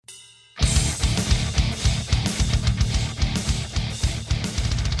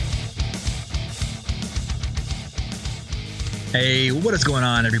Hey, what is going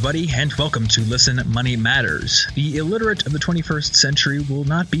on, everybody? And welcome to Listen Money Matters. The illiterate of the 21st century will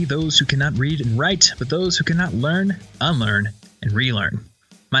not be those who cannot read and write, but those who cannot learn, unlearn, and relearn.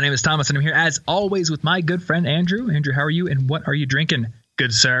 My name is Thomas, and I'm here, as always, with my good friend Andrew. Andrew, how are you, and what are you drinking,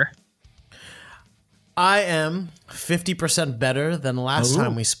 good sir? I am 50% better than last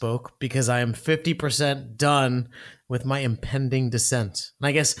time we spoke because I am 50% done with my impending descent. And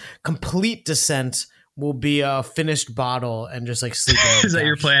I guess complete descent will be a finished bottle and just like sleeping on the Is that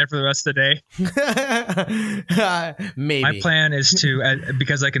your plan for the rest of the day? Maybe. My plan is to,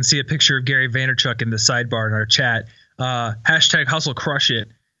 because I can see a picture of Gary Vaynerchuk in the sidebar in our chat, hashtag hustle crush it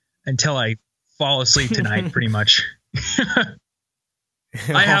until I fall asleep tonight, pretty much.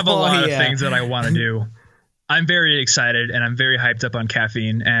 I have a lot of things that I want to do. I'm very excited and I'm very hyped up on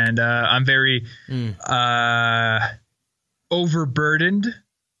caffeine, and I'm very overburdened,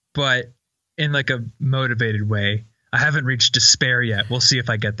 but in like a motivated way. I haven't reached despair yet. We'll see if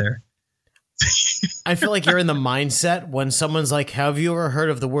I get there. I feel like you're in the mindset when someone's like, have you ever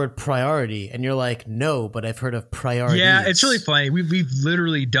heard of the word priority? And you're like, no, but I've heard of priorities. Yeah, it's really funny. We've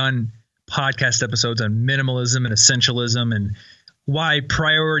literally done podcast episodes on minimalism and essentialism and why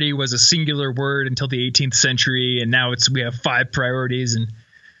priority was a singular word until the 18th century. And now we have 5 priorities. And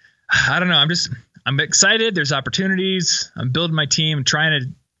I don't know. I'm excited. There's opportunities. I'm building my team, I'm trying to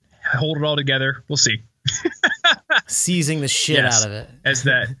hold it all together. We'll see. Seizing the shit out of it. As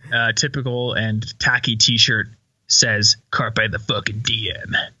that typical and tacky t-shirt says, carpe the fucking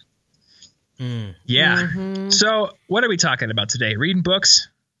DM. Yeah. Mm-hmm. So what are we talking about today? Reading books?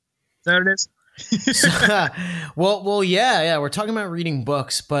 Is that what it is? well, yeah. We're talking about reading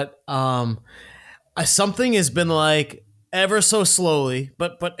books, but something has been like ever so slowly,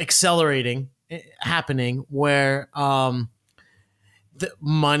 but accelerating, happening where the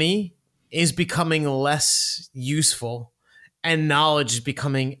money is becoming less useful and knowledge is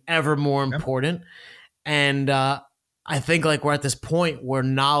becoming ever more important. And I think like we're at this point where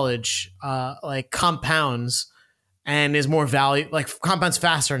knowledge like compounds and is more compounds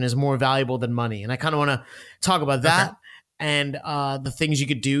faster and is more valuable than money. And I kind of want to talk about that and the things you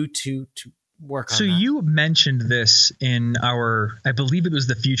could do to work on So that. You mentioned this in I believe it was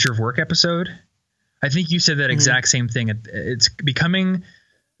the Future of Work episode. I think you said that exact same thing. It's becoming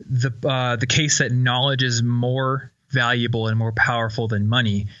the case that knowledge is more valuable and more powerful than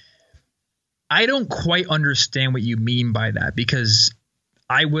money. I don't quite understand what you mean by that, because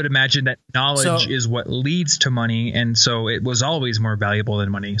I would imagine that knowledge is what leads to money, and so it was always more valuable than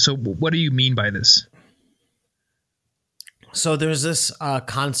money. So what do you mean by this? So there's this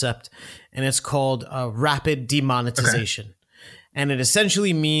concept, and it's called rapid demonetization. Okay. And it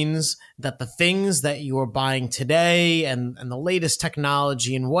essentially means that the things that you are buying today and the latest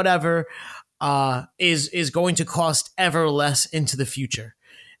technology and whatever is going to cost ever less into the future.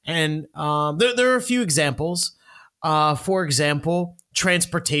 And there are a few examples. For example,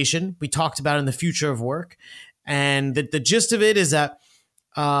 transportation. We talked about in the Future of Work. And the gist of it is that,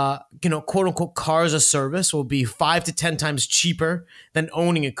 quote unquote, car as a service will be 5 to 10 times cheaper than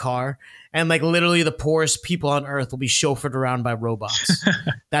owning a car. And like literally the poorest people on earth will be chauffeured around by robots.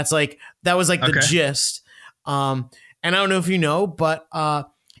 That was the gist. And I don't know if you know, but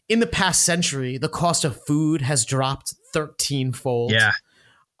in the past century, the cost of food has dropped 13-fold. Yeah.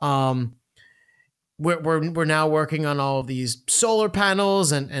 We're now working on all of these solar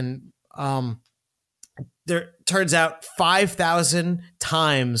panels and there turns out 5,000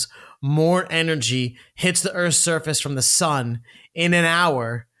 times more energy hits the Earth's surface from the sun in an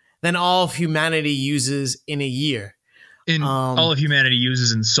hour than all of humanity uses in a year. All of humanity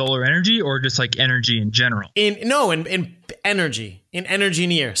uses in solar energy, or just like energy in general? In energy in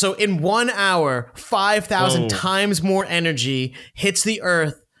a year. So in 1 hour, 5,000 times more energy hits the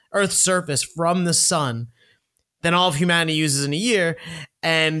Earth's surface from the sun than all of humanity uses in a year.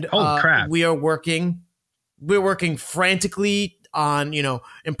 And holy crap. We're working frantically on,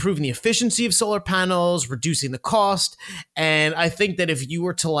 improving the efficiency of solar panels, reducing the cost. And I think that if you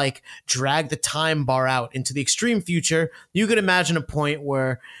were to like drag the time bar out into the extreme future, you could imagine a point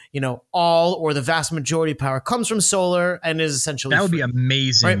where, all or the vast majority of power comes from solar and is essentially that would free. be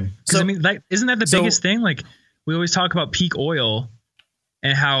amazing. Right? So, I mean, isn't that the biggest thing? Like we always talk about peak oil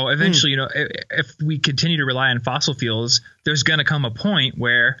and how eventually, if we continue to rely on fossil fuels, there's going to come a point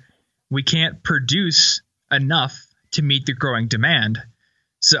where we can't produce enough to meet the growing demand.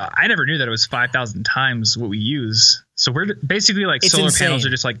 So I never knew that it was 5,000 times what we use. So we're basically like it's solar insane. Panels are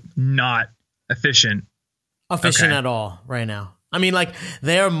just like not efficient at all right now. I mean, like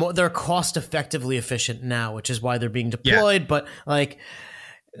they're cost effectively efficient now, which is why they're being deployed, but like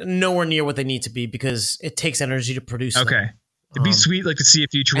nowhere near what they need to be because it takes energy to produce them. It'd be sweet, like, to see a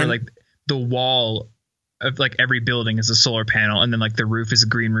future where like the wall of like every building is a solar panel, and then like the roof is a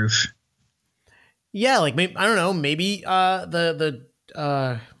green roof. Yeah, like maybe, I don't know, maybe the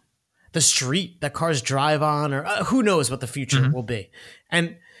street that cars drive on, or who knows what the future will be.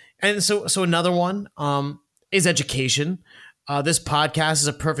 And so another one is education. This podcast is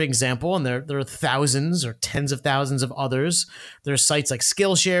a perfect example, and there are thousands or tens of thousands of others. There are sites like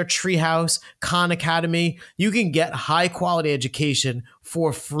Skillshare, Treehouse, Khan Academy. You can get high quality education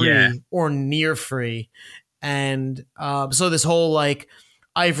for free or near free. And so this whole like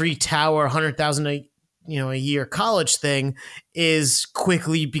ivory tower, 100,000 a year college thing is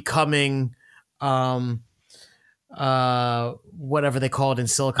quickly becoming whatever they call it in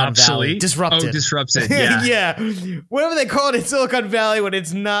Silicon Valley. Disrupted. Oh, disrupted. Yeah. Yeah. Whatever they call it in Silicon Valley when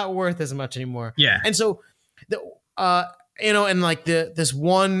it's not worth as much anymore. Yeah. And so, and like this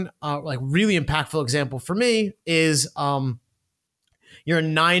one like really impactful example for me is your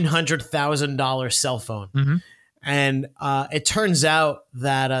 $900,000 cell phone. Mm-hmm. And it turns out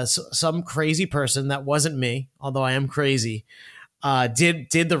that some crazy person, that wasn't me, although I am crazy,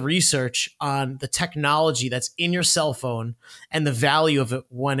 did the research on the technology that's in your cell phone and the value of it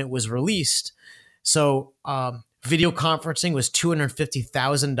when it was released. So video conferencing was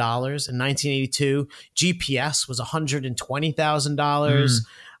 $250,000 in 1982. GPS was $120,000.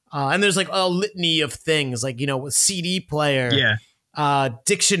 And there's like a litany of things, like, with CD player. Yeah.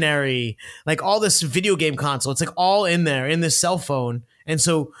 Dictionary, like all this video game console, it's like all in there in this cell phone. And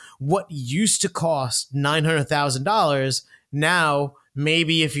so what used to cost $900,000 now,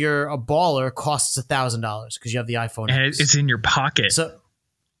 maybe if you're a baller, costs $1,000 because you have the iPhone. And it's in your pocket. So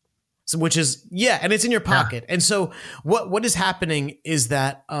which is, and it's in your pocket. Yeah. And so what is happening is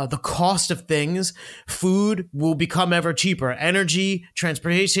that the cost of things, food will become ever cheaper, energy,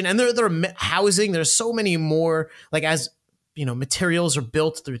 transportation, and there are housing. There's so many more, like, as materials are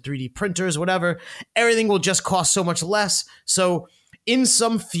built through 3D printers, whatever, everything will just cost so much less. So in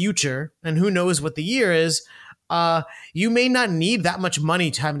some future, and who knows what the year is, you may not need that much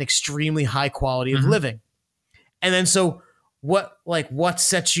money to have an extremely high quality of living. And then so what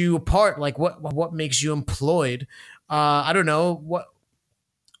sets you apart? Like what makes you employed? I don't know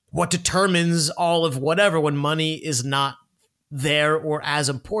what determines all of whatever when money is not there or as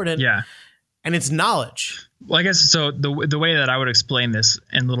important. Yeah. And it's knowledge. Well, I guess so. The way that I would explain this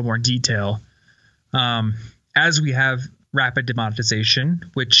in a little more detail, as we have rapid demonetization,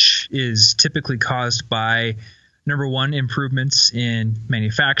 which is typically caused by, number one, improvements in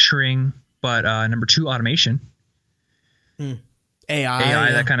manufacturing, but number two, automation,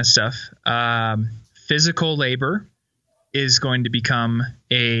 AI, that kind of stuff. Physical labor is going to become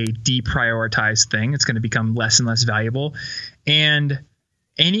a deprioritized thing. It's going to become less and less valuable, and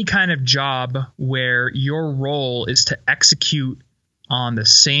any kind of job where your role is to execute on the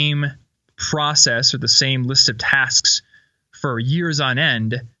same process or the same list of tasks for years on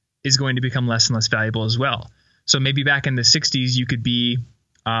end is going to become less and less valuable as well. So maybe back in the 60s, you could be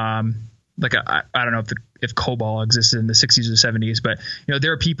I don't know if COBOL existed in the 60s or 70s, but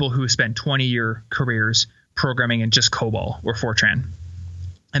there are people who spent 20-year careers programming in just COBOL or Fortran,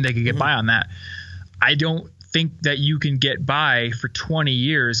 and they could get by on that. I don't think that you can get by for 20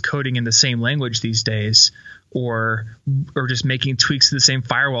 years coding in the same language these days, or just making tweaks to the same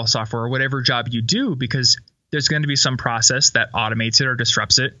firewall software or whatever job you do, because there's going to be some process that automates it or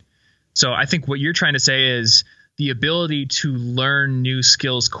disrupts it. So I think what you're trying to say is the ability to learn new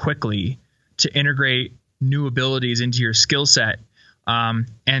skills quickly, to integrate new abilities into your skill set,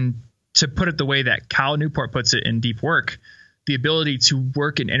 and to put it the way that Cal Newport puts it in Deep Work, the ability to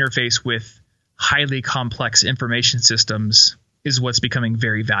work and interface with highly complex information systems is what's becoming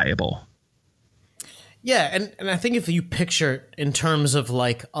very valuable. Yeah, and I think if you picture it in terms of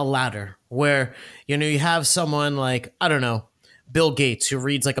like a ladder where, you have someone like, I don't know, Bill Gates, who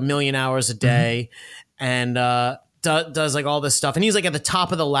reads like 1 million hours a day and does like all this stuff. And he's like at the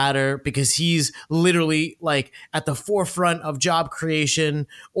top of the ladder because he's literally like at the forefront of job creation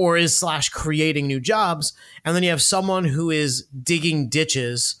or is / creating new jobs. And then you have someone who is digging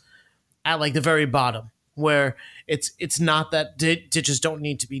ditches at like the very bottom, where it's not that ditches don't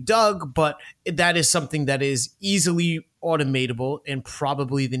need to be dug, but that is something that is easily automatable in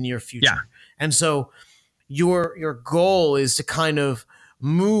probably the near future. Yeah. And so your goal is to kind of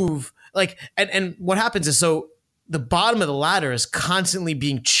move like, and what happens is, so the bottom of the ladder is constantly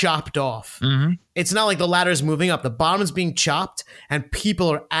being chopped off. It's not like the ladder is moving up. The bottom is being chopped and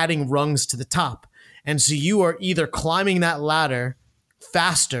people are adding rungs to the top. And so you are either climbing that ladder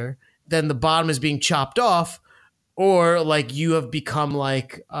faster than the bottom is being chopped off, or like you have become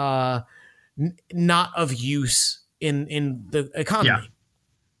like not of use in the economy. Yeah.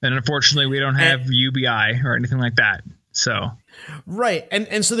 And unfortunately, we don't have UBI or anything like that. So right,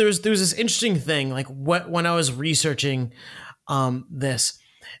 and so there was this interesting thing, like when I was researching this,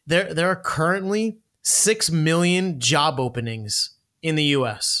 there are currently 6 million job openings in the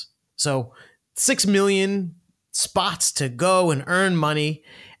U.S. So 6 million spots to go and earn money,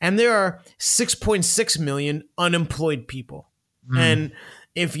 and there are 6.6 million unemployed people. And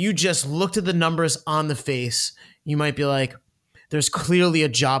if you just looked at the numbers on the face, you might be like, there's clearly a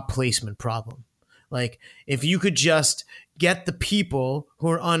job placement problem. Like, if you could just get the people who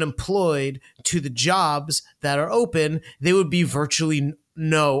are unemployed to the jobs that are open, there would be virtually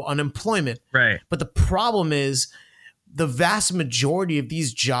no unemployment. Right. But the problem is the vast majority of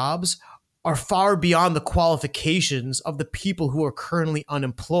these jobs are far beyond the qualifications of the people who are currently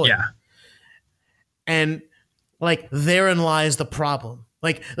unemployed. Yeah. And like, therein lies the problem.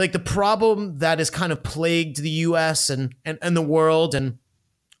 Like the problem that has kind of plagued the US and the world and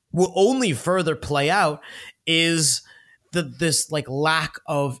will only further play out is this like lack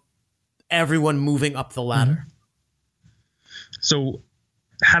of everyone moving up the ladder. So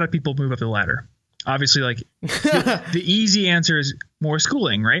how do people move up the ladder? Obviously, like the easy answer is more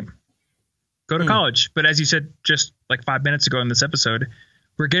schooling, right? Go to college. But as you said just like 5 minutes ago in this episode,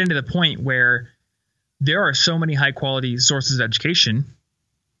 we're getting to the point where there are so many high quality sources of education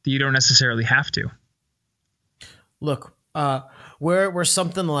that you don't necessarily have to. Look, we're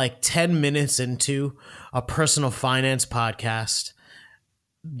something like 10 minutes into a personal finance podcast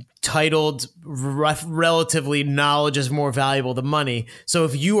titled relatively knowledge is more valuable than money. So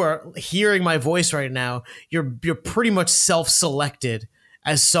if you are hearing my voice right now, you're pretty much self-selected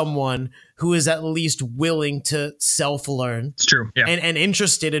as someone who is at least willing to self-learn. It's true. Yeah. And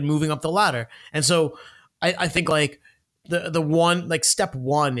interested in moving up the ladder. And so I think like the one, like step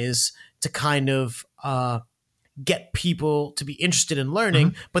one is to kind of get people to be interested in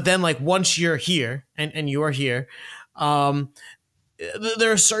learning. But then like once you're here and you are here,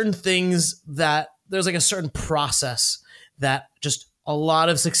 there are certain things that there's like a certain process that just a lot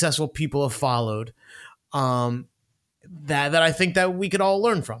of successful people have followed that I think that we could all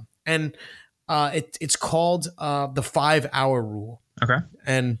learn from. And it's called the 5-hour rule. Okay.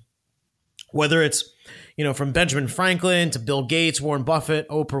 And whether it's, from Benjamin Franklin to Bill Gates, Warren Buffett,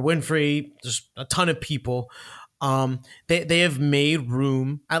 Oprah Winfrey, just a ton of people, they have made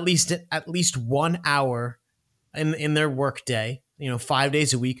room at least 1 hour in their workday, 5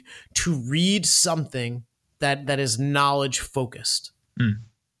 days a week, to read something that is knowledge focused.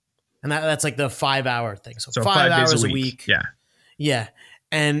 And that's like the 5-hour thing. So 5 hours a week. Yeah. Yeah.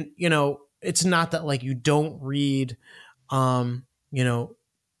 And, it's not that like you don't read,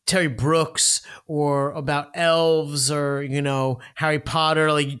 Terry Brooks or about elves or, Harry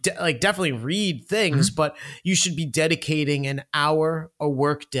Potter, like definitely read things, but you should be dedicating an hour a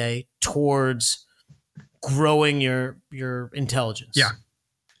workday towards growing your intelligence. Yeah.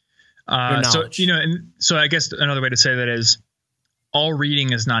 So I guess another way to say that is all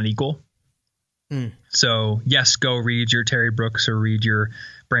reading is not equal. So yes, go read your Terry Brooks or read your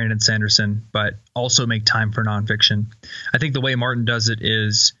Brandon Sanderson, but also make time for nonfiction. I think the way Martin does it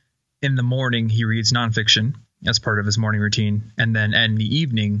is in the morning, he reads nonfiction as part of his morning routine. And then in the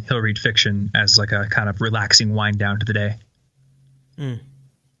evening, he'll read fiction as like a kind of relaxing wind down to the day.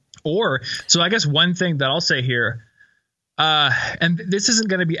 So I guess one thing that I'll say here, and this isn't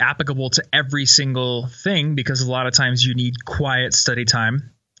going to be applicable to every single thing because a lot of times you need quiet study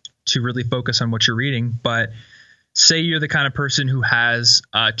time to really focus on what you're reading. But say you're the kind of person who has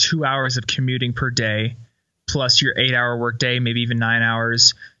 2 hours of commuting per day, plus your 8-hour workday, maybe even 9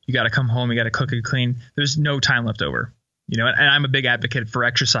 hours. You got to come home, you got to cook and clean. There's no time left over, and I'm a big advocate for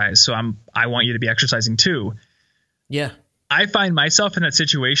exercise. So I want you to be exercising too. Yeah. I find myself in that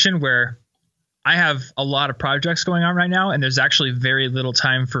situation where I have a lot of projects going on right now, and there's actually very little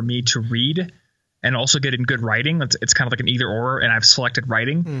time for me to read and also get in good writing. It's kind of like an either or, and I've selected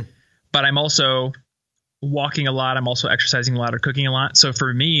writing, but I'm also walking a lot. I'm also exercising a lot or cooking a lot. So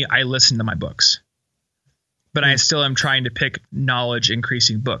for me, I listen to my books, but I still am trying to pick knowledge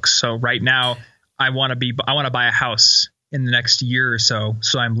increasing books. So right now I want to buy a house in the next year or so.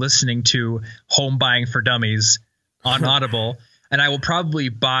 So I'm listening to Home Buying for Dummies on Audible, and I will probably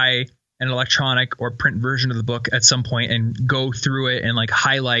buy an electronic or print version of the book at some point and go through it and like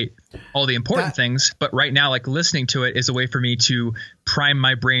highlight all the important things. But right now, like listening to it is a way for me to prime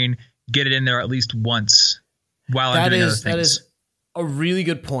my brain, get it in there at least once while I'm doing other things. That is a really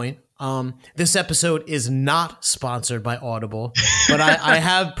good point. This episode is not sponsored by Audible, but I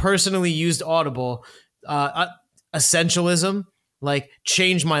have personally used Audible. Essentialism, like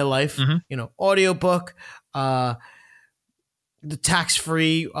changed my life, audiobook, the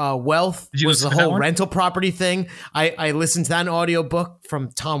tax-free wealth Did you was the listen to that whole one? rental property thing. I listened to that audiobook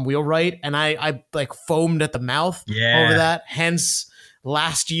from Tom Wheelwright, and I like foamed at the mouth Yeah. over that. Hence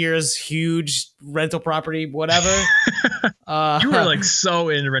last year's huge rental property, whatever. You were like so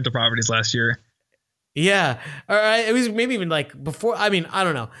into rental properties last year, Yeah. Or it was maybe even like before. I mean, I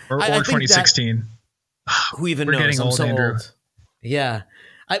don't know. or I think 2016. who even We're knows? getting I'm old, so Andrew. old. Yeah.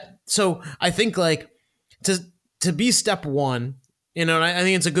 So I think like to be step one, you know, and I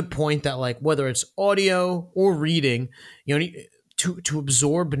think it's a good point that like whether it's audio or reading, you know, to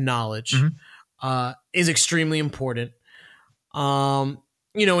absorb knowledge is extremely important.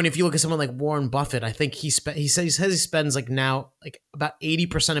 You know, and if you look at someone like Warren Buffett, I think he says he spends like now like about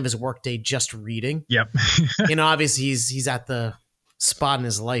 80% of his workday just reading. Yep. You know, obviously he's at the spot in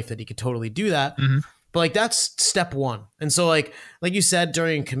his life that he could totally do that. Mhm. But like that's step one. And so like you said,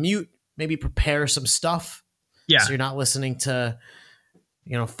 during a commute, maybe prepare some stuff. Yeah. So you're not listening to,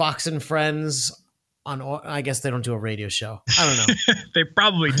 you know, Fox and Friends on, I guess they don't do a radio show. I don't know. They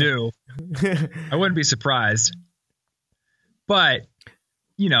probably do. I wouldn't be surprised. But,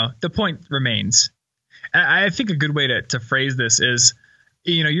 you know, the point remains. And I think a good way to phrase this is,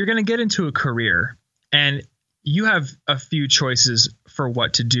 you know, you're going to get into a career and you have a few choices for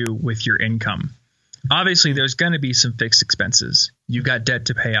what to do with your income. Obviously, there's going to be some fixed expenses. You got debt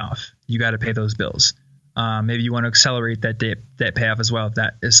to pay off. You got to pay those bills. Maybe you want to accelerate that debt payoff as well, if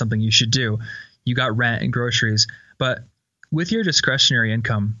that is something you should do. You got rent and groceries. But with your discretionary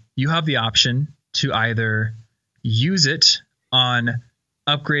income, you have the option to either use it on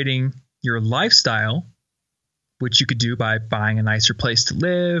upgrading your lifestyle, which you could do by buying a nicer place to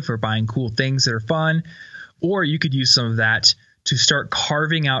live or buying cool things that are fun, or you could use some of that to start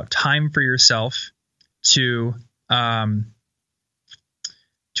carving out time for yourself to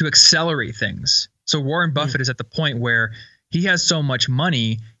accelerate things. So Warren Buffett is at the point where he has so much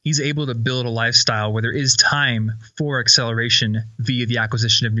money, he's able to build a lifestyle where there is time for acceleration via the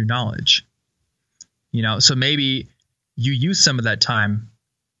acquisition of new knowledge. You know, so maybe you use some of that time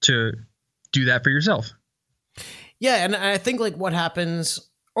to do that for yourself. Yeah, and I think like what happens,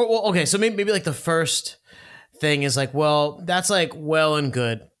 or well, okay, so maybe like the first thing is like, well, that's like well and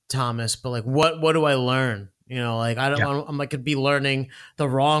good, Thomas, but like what do I learn? You know, like I could be learning the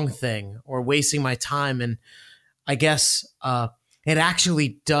wrong thing or wasting my time, and I guess it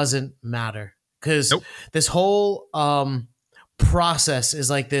actually doesn't matter because this whole process is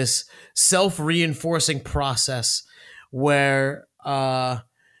like this self-reinforcing process where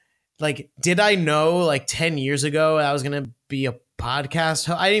like, did I know like 10 years ago I was going to be a podcast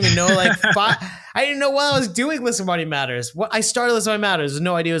host? I didn't even know like I didn't know what I was doing. Listen Money Matters. What I started Listen Money Matters. There's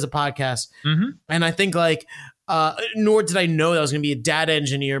no idea it was a podcast. And I think like, nor did I know that I was going to be a data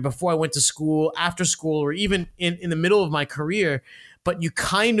engineer before I went to school, after school, or even in the middle of my career. But you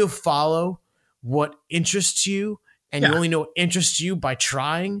kind of follow what interests you, and you only know what interests you by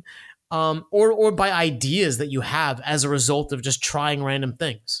trying, or by ideas that you have as a result of just trying random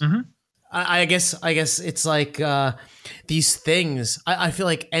things. I guess it's like these things. I feel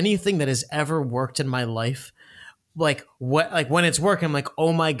like anything that has ever worked in my life, like when it's working, I'm like,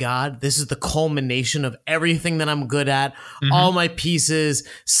 oh my God, this is the culmination of everything that I'm good at. All my pieces.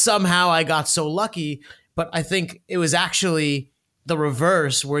 Somehow I got so lucky. But I think it was actually the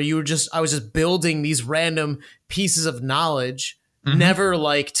reverse, where I was just building these random pieces of knowledge, never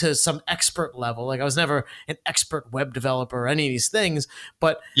like to some expert level. Like I was never an expert web developer or any of these things.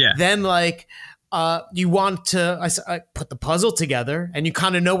 But then like you want to I put the puzzle together, and you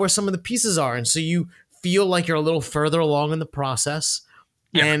kind of know where some of the pieces are, and so you feel like you're a little further along in the process.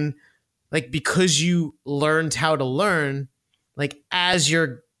 And like, because you learned how to learn, like as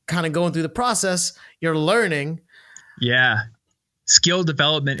you're kind of going through the process, you're learning. Skill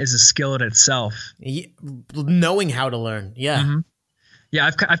development is a skill in itself. Knowing how to learn.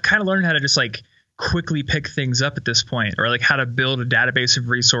 I've kind of learned how to just like quickly pick things up at this point, or like how to build a database of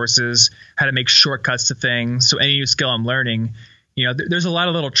resources, how to make shortcuts to things. So any new skill I'm learning, you know, there's a lot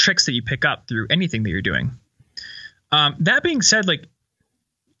of little tricks that you pick up through anything that you're doing. That being said, like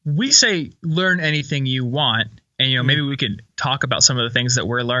we say, learn anything you want. And, you know, maybe we could talk about some of the things that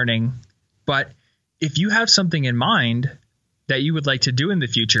we're learning. But if you have something in mind that you would like to do in the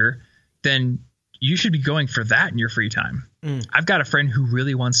future, then you should be going for that in your free time. I've got a friend who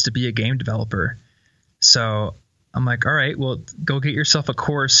really wants to be a game developer. So I'm like, all right, well, go get yourself a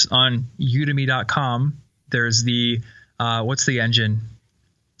course on udemy.com. There's the what's the engine?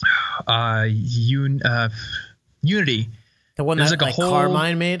 Unity. The one that like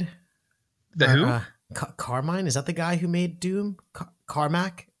Carmine made? The who? Carmine? Is that the guy who made Doom?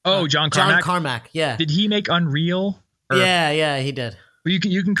 Carmack? Oh, John Carmack? John Carmack, yeah. Did he make Unreal Yeah, he did. You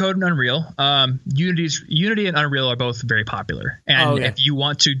can code in Unreal. Unity and Unreal are both very popular. And if you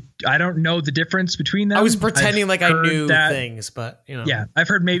want to, I don't know the difference between them. I was pretending like I knew things, but Yeah, I've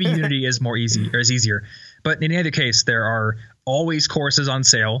heard maybe Unity is easier. But in either case, there are always courses on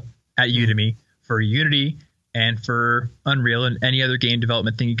sale at Udemy for Unity and for Unreal and any other game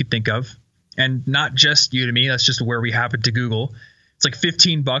development thing you could think of. And not just Udemy, that's just where we happen to Google. It's like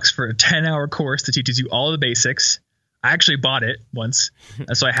 $15 for a 10-hour course that teaches you all the basics. I actually bought it once,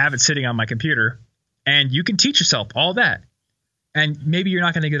 so I have it sitting on my computer, and you can teach yourself all that. And maybe you're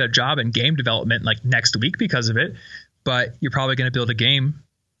not going to get a job in game development like next week because of it, but you're probably going to build a game.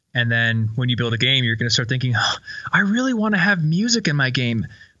 And then when you build a game, you're going to start thinking, I really want to have music in my game,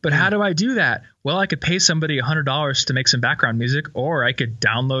 but how do I do that? Well, I could pay somebody $100 to make some background music, or I could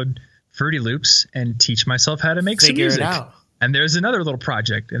download Fruity Loops and teach myself how to make some music. Figure it out. And there's another little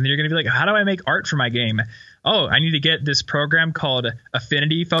project, and then you're going to be like, how do I make art for my game? Oh, I need to get this program called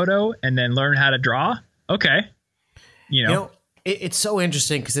Affinity Photo and then learn how to draw. Okay. It's so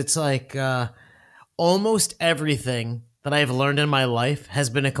interesting because it's like almost everything that I've learned in my life has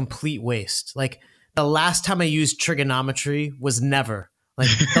been a complete waste. Like the last time I used trigonometry was never. Like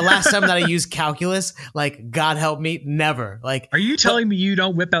the last time that I used calculus, like God help me, never. Like, are you telling me you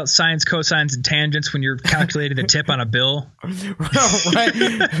don't whip out sines, cosines, and tangents when you're calculating the tip on a bill? Right.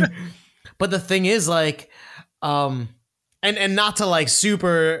 But the thing is, like, and not to like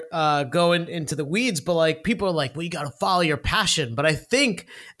super go into the weeds, but like people are like, well, you got to follow your passion. But I think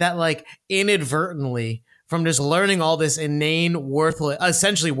that like inadvertently from just learning all this inane,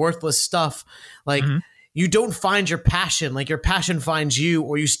 essentially worthless stuff, like you don't find your passion, like your passion finds you,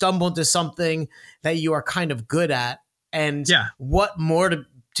 or you stumble into something that you are kind of good at. And what more to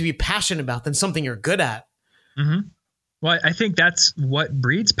be passionate about than something you're good at? Mm-hmm. Well, I think that's what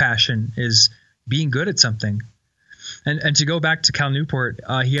breeds passion, is being good at something. And to go back to Cal Newport,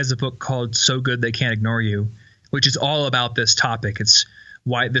 he has a book called So Good They Can't Ignore You, which is all about this topic. It's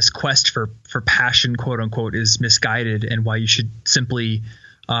why this quest for passion, quote unquote, is misguided, and why you should simply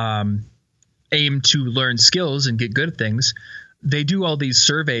aim to learn skills and get good at things. They do all these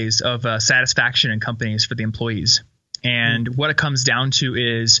surveys of satisfaction in companies for the employees. And what it comes down to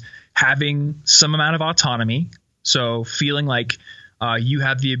is having some amount of autonomy. So feeling like you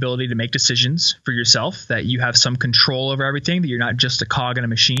have the ability to make decisions for yourself, that you have some control over everything, that you're not just a cog in a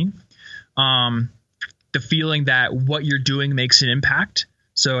machine. The feeling that what you're doing makes an impact.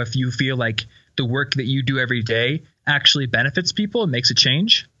 So if you feel like the work that you do every day actually benefits people and makes a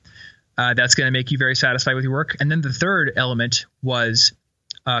change, that's going to make you very satisfied with your work. And then the third element was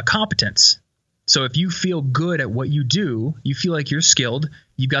competence. So if you feel good at what you do, you feel like you're skilled,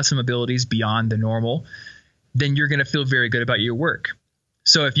 you've got some abilities beyond the normal, then you're going to feel very good about your work.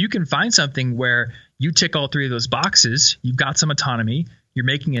 So if you can find something where you tick all three of those boxes, you've got some autonomy, you're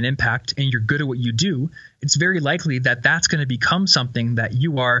making an impact, and you're good at what you do, it's very likely that that's going to become something that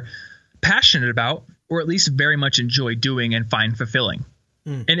you are passionate about, or at least very much enjoy doing and find fulfilling.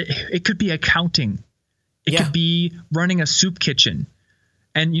 And it could be accounting. It could be running a soup kitchen.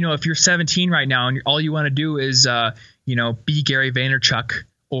 And, if you're 17 right now and all you want to do is, be Gary Vaynerchuk,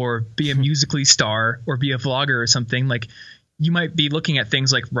 or be a Musical.ly star, or be a vlogger or something, like you might be looking at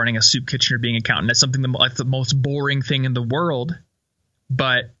things like running a soup kitchen or being an accountant as something like the most boring thing in the world.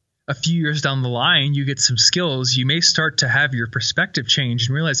 But a few years down the line, you get some skills, you may start to have your perspective change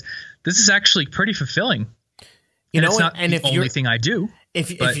and realize this is actually pretty fulfilling. It's not the only thing I do.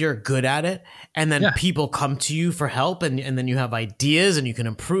 If you're good at it, and then people come to you for help, and then you have ideas and you can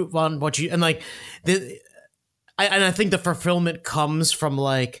improve on what you, and like I think the fulfillment comes from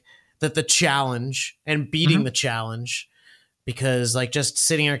like the challenge and beating the challenge, because like just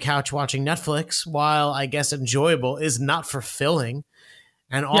sitting on a couch watching Netflix, while I guess enjoyable, is not fulfilling.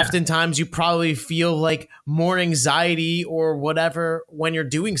 And oftentimes you probably feel like more anxiety or whatever when you're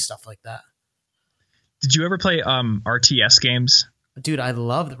doing stuff like that. Did you ever play RTS games? Dude, I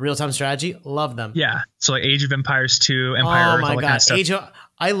love real-time strategy. Love them. Yeah. So like Age of Empires 2, Empire Earth, all that kind of stuff.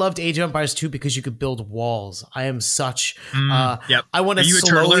 I loved Age of Empires 2 because you could build walls. I am such I want to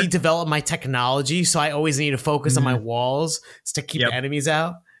slowly develop my technology, so I always need to focus on my walls to keep the enemies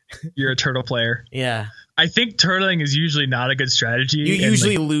out. You're a turtle player. Yeah. I think turtling is usually not a good strategy. You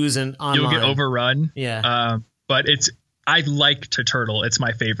usually lose online. You'll get overrun. Yeah. But I like to turtle. It's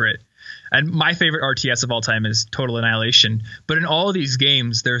my favorite. And my favorite RTS of all time is Total Annihilation. But in all of these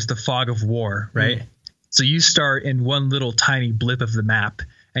games, there's the fog of war, right? So you start in one little tiny blip of the map,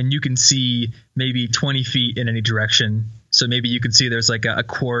 and you can see maybe 20 feet in any direction. So maybe you can see there's like a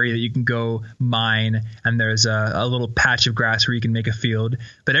quarry that you can go mine, and there's a little patch of grass where you can make a field.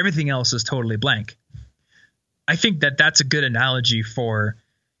 But everything else is totally blank. I think that that's a good analogy for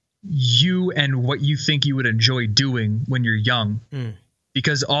you and what you think you would enjoy doing when you're young.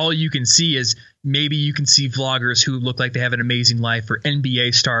 Because all you can see is maybe you can see vloggers who look like they have an amazing life, or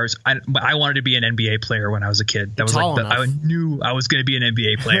NBA stars. I wanted to be an NBA player when I was a kid. That was like I knew I was going to be an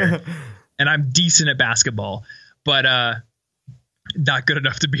NBA player, and I'm decent at basketball, but not good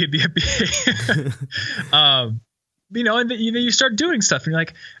enough to be in the NBA. And then you start doing stuff, and you're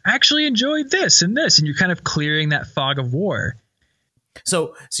like, I actually enjoy this and this, and you're kind of clearing that fog of war.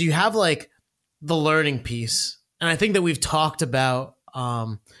 So you have like the learning piece, and I think that we've talked about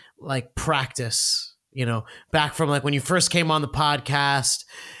like practice, back from like when you first came on the podcast,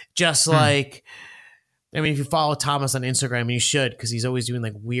 just like, I mean, if you follow Thomas on Instagram, and you should, because he's always doing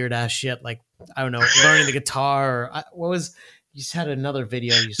like weird ass shit, like, I don't know, learning the guitar, or you just had another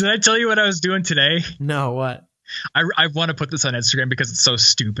video. Did I tell you what I was doing today? No, what? I want to put this on Instagram because it's so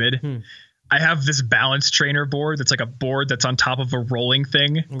stupid. I have this balance trainer board that's like a board that's on top of a rolling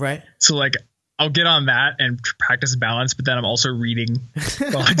thing. Right. So like I'll get on that and practice balance, but then I'm also reading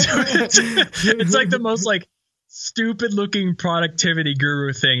while I do it. It's like the most like stupid looking productivity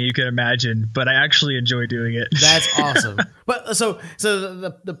guru thing you can imagine, but I actually enjoy doing it. That's awesome. But so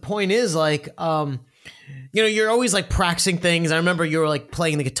the point is like, you're always like practicing things. I remember you were like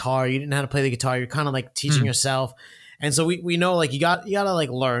playing the guitar. You didn't know how to play the guitar. You're kind of like teaching yourself. And so we know like you gotta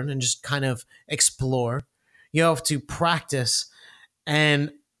like learn and just kind of explore. You have to practice.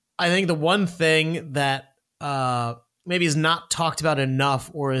 And I think the one thing that maybe is not talked about enough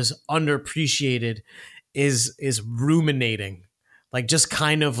or is underappreciated is ruminating. Like just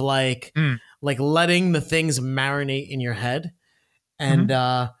kind of like letting the things marinate in your head. And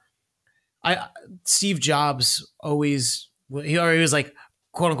Steve Jobs he was like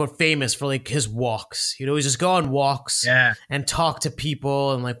quote unquote famous for like his walks. He'd always just go on walks and talk to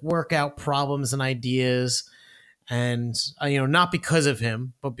people and like work out problems and ideas. And, not because of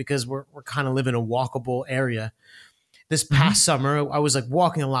him, but because we're kind of live in a walkable area. This past summer, I was like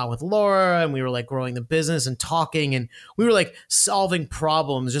walking a lot with Laura, and we were like growing the business and talking, and we were like solving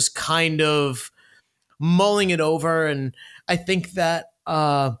problems, just kind of mulling it over. And I think that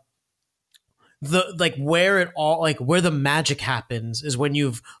where the magic happens is when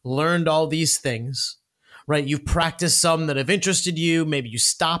you've learned all these things, right? You've practiced some that have interested you. Maybe you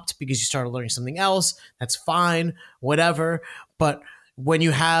stopped because you started learning something else. That's fine, whatever. But when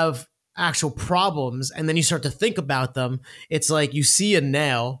you have actual problems and then you start to think about them, it's like you see a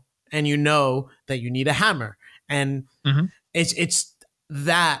nail and you know that you need a hammer. And it's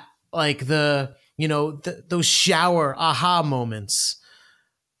that like those shower aha moments.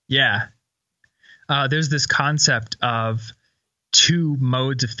 Yeah. There's this concept of two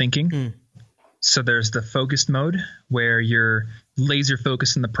modes of thinking. So there's the focused mode where you're laser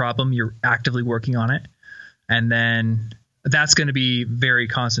focused on the problem. You're actively working on it. And then that's going to be very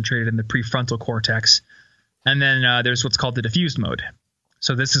concentrated in the prefrontal cortex. And then there's what's called the diffused mode.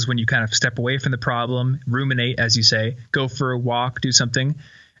 So this is when you kind of step away from the problem, ruminate, as you say, go for a walk, do something.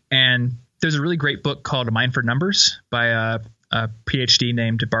 And there's a really great book called A Mind for Numbers by a PhD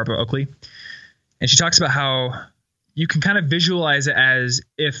named Barbara Oakley. And she talks about how you can kind of visualize it as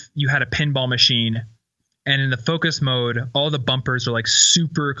if you had a pinball machine, and in the focus mode, all the bumpers are like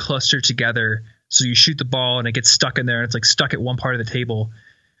super clustered together. So you shoot the ball and it gets stuck in there, and it's like stuck at one part of the table.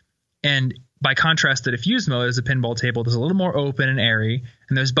 And by contrast, the diffused mode is a pinball table. There's a little more open and airy,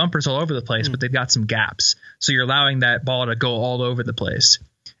 and there's bumpers all over the place, but they've got some gaps. So you're allowing that ball to go all over the place.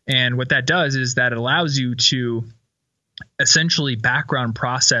 And what that does is that it allows you to essentially background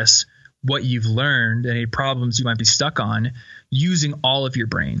process what you've learned, any problems you might be stuck on, using all of your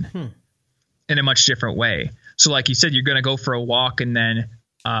brain in a much different way. So like you said, you're going to go for a walk, and then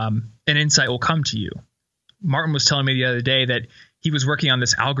an insight will come to you. Martin was telling me the other day that he was working on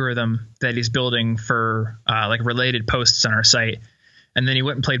this algorithm that he's building for like related posts on our site. And then he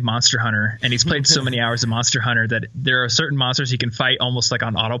went and played Monster Hunter, and he's played so many hours of Monster Hunter that there are certain monsters he can fight almost like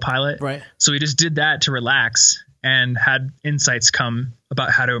on autopilot. Right. So he just did that to relax and had insights come about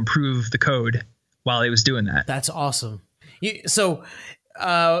how to improve the code while he was doing that. That's awesome. So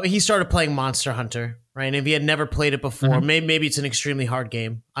he started playing Monster Hunter, right? And if he had never played it before, maybe it's an extremely hard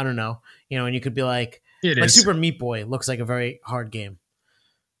game. I don't know. And you could be like, it is. Super Meat Boy looks like a very hard game.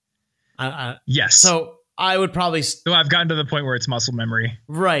 Yes. So I would probably. So I've gotten to the point where it's muscle memory.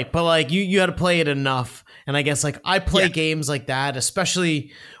 Right. But like you had to play it enough. And I guess like I play games like that,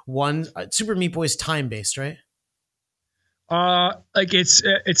 especially one Super Meat Boy is time based, right? Like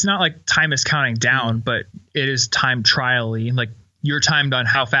it's not like time is counting down, but it is time trial-y. Like you're timed on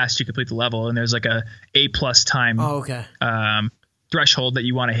how fast you complete the level, and there's like a A+ time. Oh, okay. threshold that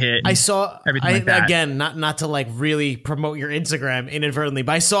you want to hit. I saw everything like that. Again, not to like really promote your Instagram inadvertently,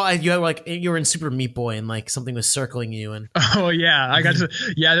 but I saw you had like you were in Super Meat Boy and like something was circling you and oh yeah, I got to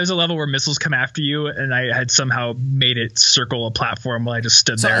there's a level where missiles come after you and I had somehow made it circle a platform while I just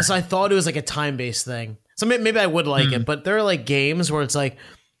stood there. So I thought it was like a time-based thing. So maybe I would like it, but there are like games where it's like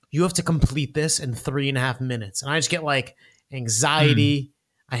you have to complete this in 3.5 minutes, and I just get like anxiety.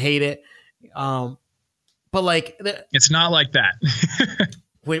 I hate it. But like it's not like that.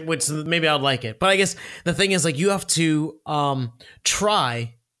 which maybe I'd like it. But I guess the thing is like you have to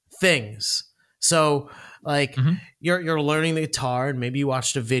try things. So like you're learning the guitar and maybe you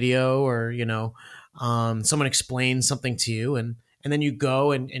watched a video or someone explained something to you and then you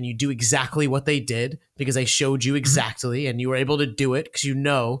go and you do exactly what they did because they showed you exactly and you were able to do it because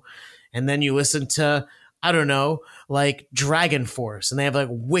and then you listen to I don't know, like Dragon Force, and they have like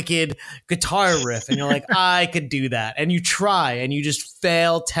wicked guitar riff, and you're like, I could do that, and you try, and you just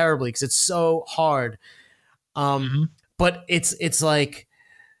fail terribly because it's so hard. But it's like,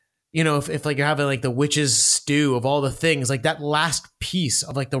 if like you're having like the witch's stew of all the things, like that last piece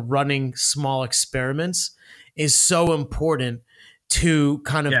of like the running small experiments is so important to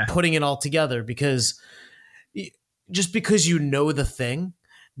kind of putting it all together because just because you know the thing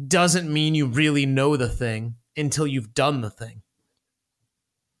doesn't mean you really know the thing until you've done the thing.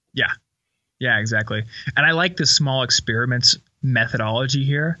 Yeah, exactly. And I like the small experiments methodology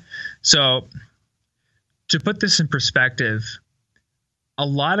here. So to put this in perspective, a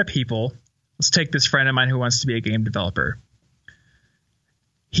lot of people, let's take this friend of mine who wants to be a game developer.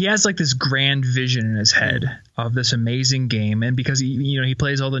 He has like this grand vision in his head of this amazing game. And because he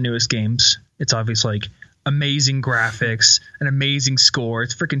plays all the newest games, it's obviously like amazing graphics, an amazing score.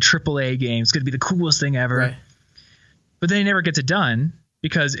 It's freaking AAA game. It's going to be the coolest thing ever. Right. But then he never gets it done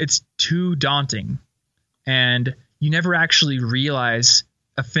because it's too daunting. And you never actually realize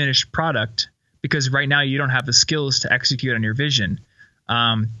a finished product because right now you don't have the skills to execute on your vision.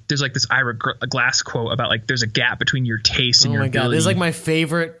 There's like this Ira Glass quote about like there's a gap between your taste and your ability. Oh my God, this is like my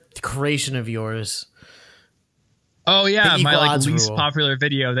favorite creation of yours. Oh yeah, my like least popular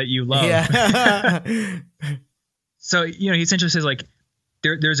video that you love. Yeah. So, he essentially says like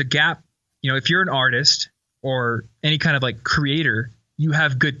there's a gap, if you're an artist or any kind of like creator, you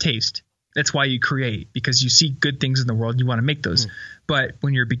have good taste. That's why you create because you see good things in the world. You want to make those. But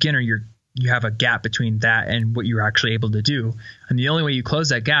when you're a beginner, you have a gap between that and what you're actually able to do. And the only way you close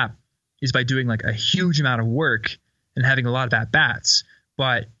that gap is by doing like a huge amount of work and having a lot of at bats.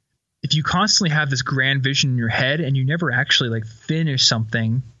 But if you constantly have this grand vision in your head and you never actually like finish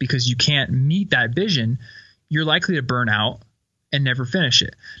something because you can't meet that vision, you're likely to burn out and never finish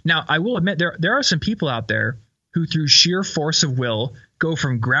it. Now, I will admit there are some people out there who through sheer force of will go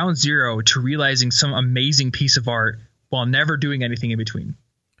from ground zero to realizing some amazing piece of art while never doing anything in between.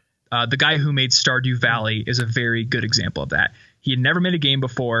 The guy who made Stardew Valley is a very good example of that. He had never made a game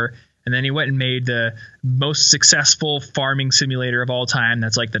before. And then he went and made the most successful farming simulator of all time.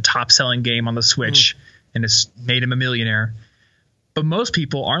 That's like the top selling game on the Switch and it's made him a millionaire. But most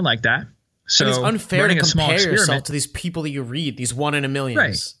people aren't like that. So it's unfair to compare yourself to these people that you read, these 1 in a millions.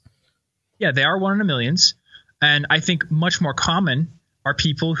 Right. Yeah, they are 1 in a millions. And I think much more common are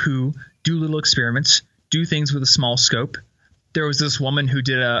people who do little experiments, do things with a small scope. There was this woman who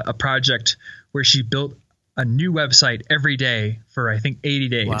did a project where she built a new website every day for, I think, 80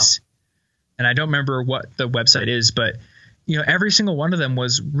 days. Wow. And I don't remember what the website is, but every single one of them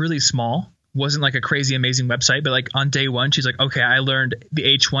was really small. Wasn't like a crazy amazing website, but like on day 1, she's like, okay, I learned the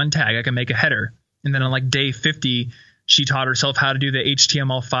H1 tag. I can make a header. And then on like day 50, she taught herself how to do the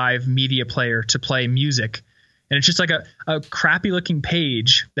HTML5 media player to play music. And it's just like a crappy looking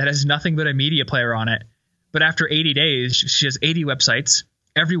page that has nothing but a media player on it. But after 80 days, she has 80 websites,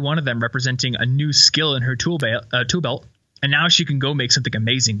 every one of them representing a new skill in her tool belt. And now she can go make something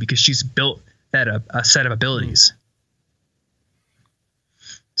amazing because she's built that a set of abilities.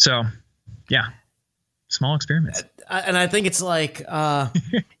 So, yeah, small experiments. And I think it's like,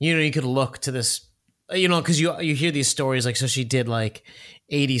 you could look to this, because you hear these stories like, so she did like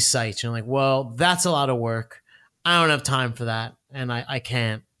 80 sites. You're like, well, that's a lot of work. I don't have time for that. And I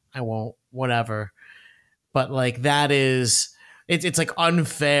can't, I won't, whatever. But like that is, it's like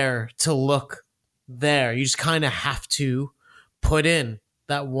unfair to look there. You just kind of have to put in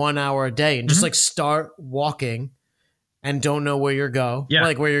that 1 hour a day and just like start walking and don't know where you're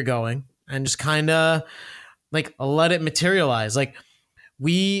where you're going and just kind of like let it materialize. Like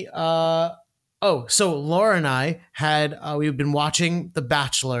so Laura and I had, we've been watching The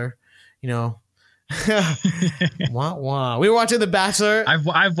Bachelor, Wah, wah. We were watching The Bachelor.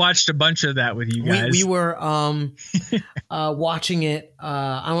 I've watched a bunch of that with you guys. We were watching it.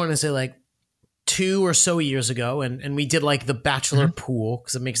 I want to say like 2 or so years ago, and we did like the Bachelor pool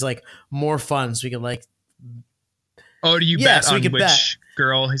because it makes like more fun. So we could like. Oh, do you bet on which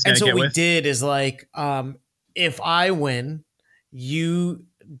girl he's gonna get with? And so what we did is like, if I win, you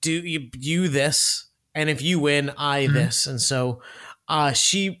do this, and if you win, I this, and so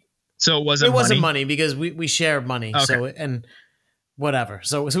she. So it wasn't money because we share money. Okay. So and whatever.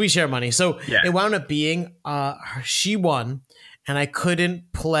 So we share money. So it wound up being she won, and I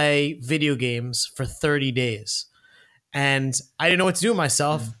couldn't play video games for 30 days, and I didn't know what to do with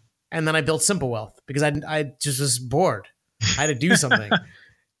myself. And then I built Simple Wealth because I just was bored. I had to do something,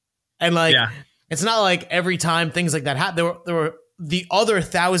 and like it's not like every time things like that happen. There were the other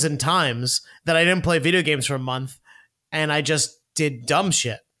 1,000 times that I didn't play video games for a month, and I just did dumb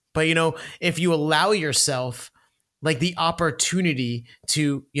shit. But, you know, if you allow yourself like the opportunity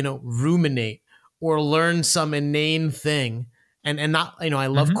to, you know, ruminate or learn some inane thing and not, you know, I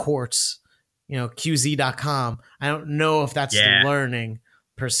love quartz, you know, QZ.com. I don't know if that's learning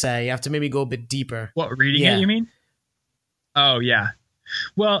per se. You have to maybe go a bit deeper. What, reading it, you mean? Oh, yeah.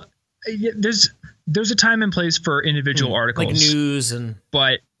 Well, there's a time and place for individual articles. Like news and.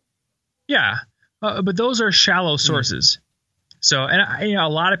 But but those are shallow sources. So, and you know, a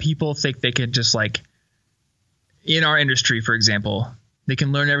lot of people think they could just like, in our industry, for example, they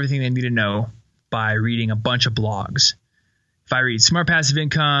can learn everything they need to know by reading a bunch of blogs. If I read Smart Passive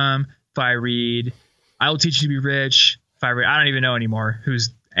Income, if I read I Will Teach You to Be Rich, if I read, I don't even know anymore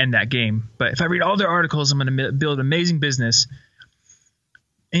who's in that game, but if I read all their articles, I'm going to build an amazing business.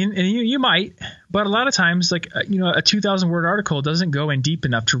 And you might, but a lot of times, like, you know, a 2,000 word article doesn't go in deep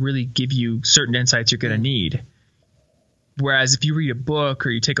enough to really give you certain insights you're going to need. Whereas if you read a book or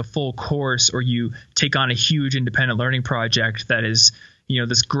you take a full course or you take on a huge independent learning project that is, you know,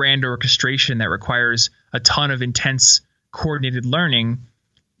 this grand orchestration that requires a ton of intense coordinated learning,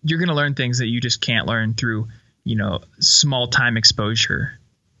 you're going to learn things that you just can't learn through, you know, small time exposure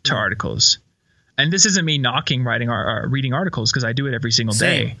to articles. And this isn't me knocking reading articles because I do it every single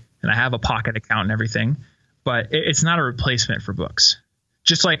day and I have a Pocket account and everything, but it's not a replacement for books.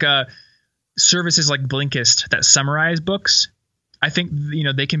 Just like services like Blinkist that summarize books, I think, you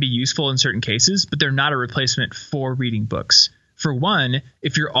know, they can be useful in certain cases, but they're not a replacement for reading books. For one,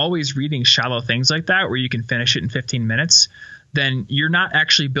 if you're always reading shallow things like that, where you can finish it in 15 minutes, then you're not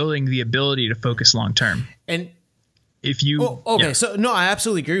actually building the ability to focus long term. And if you, so no, I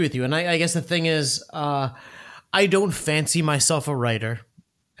absolutely agree with you. And I guess the thing is, I don't fancy myself a writer.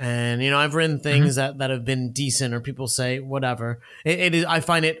 And, you know, I've written things that have been decent, or people say whatever. It is. I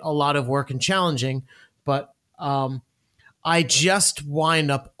find it a lot of work and challenging, but I just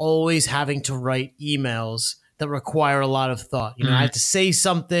wind up always having to write emails that require a lot of thought. You know, I have to say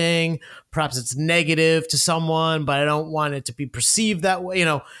something, perhaps it's negative to someone, but I don't want it to be perceived that way, you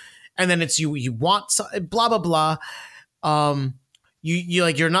know, and then it's you want blah, blah, blah.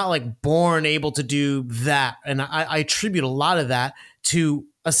 You're not like born able to do that. And I attribute a lot of that to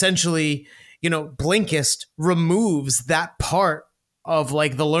essentially, you know, Blinkist removes that part of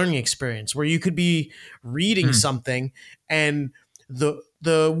like the learning experience where you could be reading something and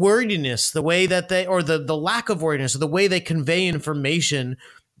the wordiness, the way that they, or the lack of wordiness, or the way they convey information,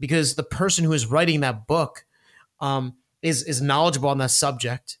 because the person who is writing that book is knowledgeable on that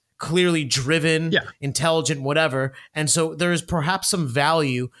subject, clearly driven, intelligent, whatever. And so there is perhaps some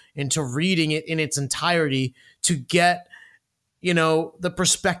value into reading it in its entirety to get, you know, the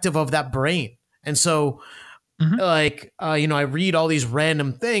perspective of that brain. And so like, you know, I read all these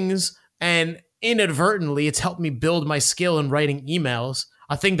random things and inadvertently it's helped me build my skill in writing emails,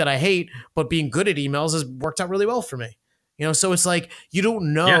 a thing that I hate, but being good at emails has worked out really well for me. You know, so it's like, you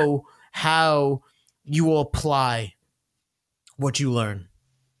don't know how you will apply what you learn.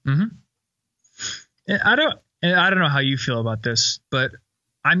 And I don't know how you feel about this, but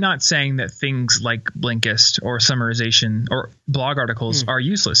I'm not saying that things like Blinkist or summarization or blog articles are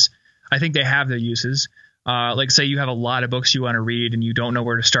useless. I think they have their uses. Like say you have a lot of books you want to read and you don't know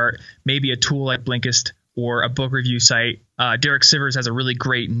where to start. Maybe a tool like Blinkist or a book review site. Derek Sivers has a really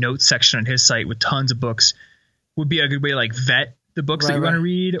great notes section on his site with tons of books. Would be a good way to like vet the books that you want to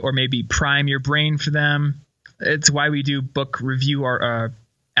read, or maybe prime your brain for them. It's why we do book review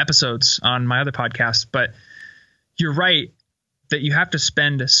episodes on my other podcast. But you're right that you have to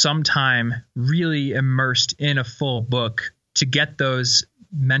spend some time really immersed in a full book to get those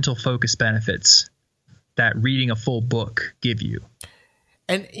mental focus benefits that reading a full book give you.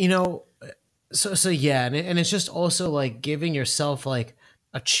 And, you know, so yeah. And it's just also like giving yourself like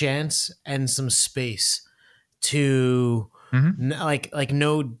a chance and some space to like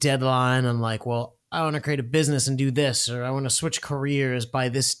no deadline on like, well, I want to create a business and do this, or I want to switch careers by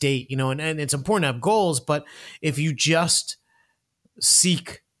this date, you know, and it's important to have goals, but if you just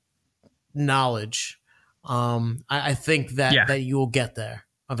seek knowledge, I think that you will get there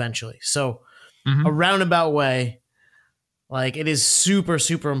eventually. So a roundabout way, like it is super,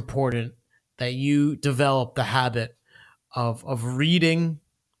 super important that you develop the habit of reading,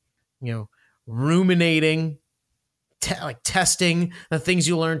 you know, ruminating, like testing the things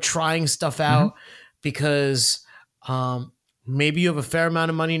you learn, trying stuff out, because maybe you have a fair amount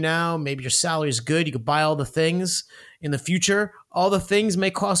of money now. Maybe your salary is good. You could buy all the things. In the future, all the things may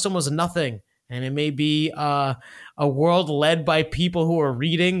cost almost nothing. And it may be a world led by people who are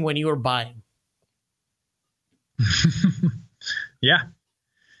reading when you are buying. Yeah.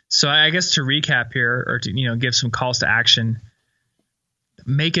 So I guess to recap here, or to, you know, give some calls to action,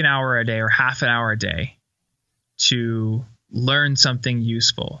 make an hour a day or half an hour a day to learn something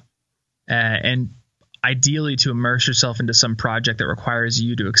useful, and ideally to immerse yourself into some project that requires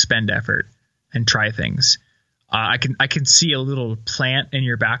you to expend effort and try things. I can see a little plant in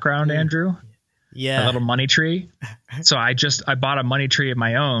your background, Andrew. Yeah. A little money tree. So I bought a money tree of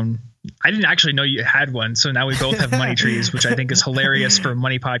my own. I didn't actually know you had one. So now we both have money trees, which I think is hilarious for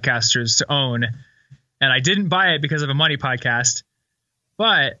money podcasters to own. And I didn't buy it because of a money podcast,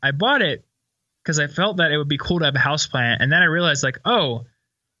 but I bought it because I felt that it would be cool to have a houseplant. And then I realized, like, oh,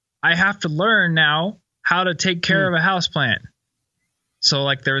 I have to learn now how to take care of a houseplant. So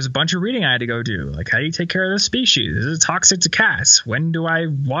like there was a bunch of reading I had to go do. Like, how do you take care of this species? Is it toxic to cats? When do I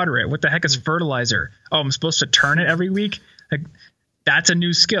water it? What the heck is fertilizer? Oh, I'm supposed to turn it every week? Like, that's a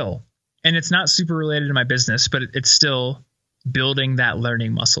new skill. And it's not super related to my business, but it's still building that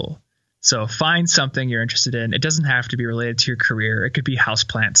learning muscle. So find something you're interested in. It doesn't have to be related to your career. It could be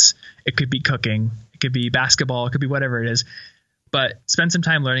houseplants. It could be cooking. It could be basketball. It could be whatever it is. But spend some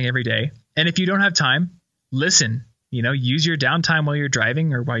time learning every day. And if you don't have time, listen. You know, use your downtime while you're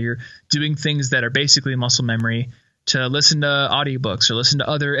driving or while you're doing things that are basically muscle memory to listen to audiobooks or listen to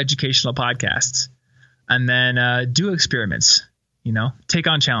other educational podcasts. And then do experiments, you know, take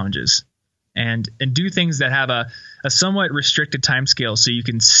on challenges and do things that have a somewhat restricted time scale so you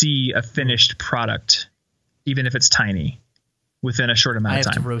can see a finished product, even if it's tiny, within a short amount of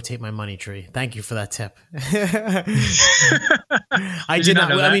time. I have to rotate my money tree. Thank you for that tip. I did not.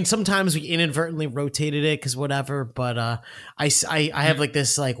 I mean, sometimes we inadvertently rotated it because whatever, but I have like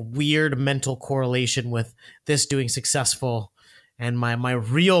this like weird mental correlation with this doing successful and my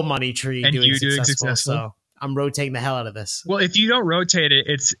real money tree and doing successful. So I'm rotating the hell out of this. Well, if you don't rotate it,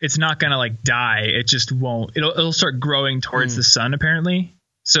 it's not gonna like die. It just won't. It'll start growing towards the sun apparently.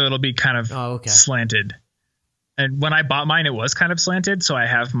 So it'll be kind of slanted. And when I bought mine, it was kind of slanted. So I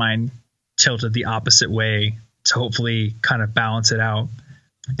have mine tilted the opposite way to hopefully kind of balance it out.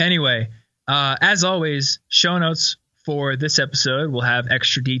 Anyway, as always, show notes for this episode will have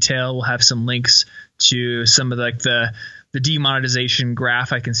extra detail. We'll have some links to some of like the demonetization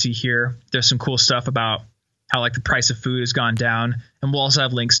graph I can see here. There's some cool stuff about how like the price of food has gone down. And we'll also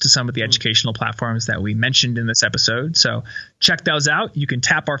have links to some of the educational platforms that we mentioned in this episode. So check those out. You can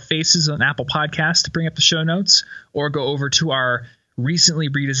tap our faces on Apple Podcasts to bring up the show notes, or go over to our recently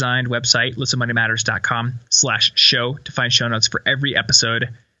redesigned website, listenmoneymatters.com/show, to find show notes for every episode.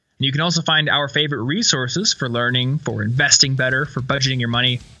 And you can also find our favorite resources for learning, for investing better, for budgeting your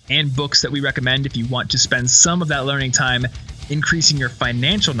money, and books that we recommend if you want to spend some of that learning time increasing your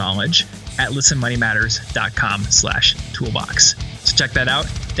financial knowledge at listenmoneymatters.com/toolbox. So check that out.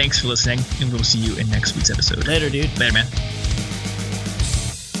 Thanks for listening, and we'll see you in next week's episode. Later, dude. Later, man.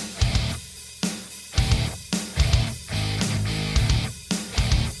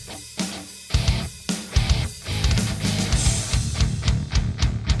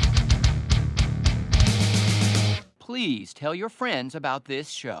 Please tell your friends about this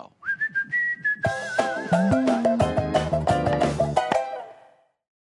show.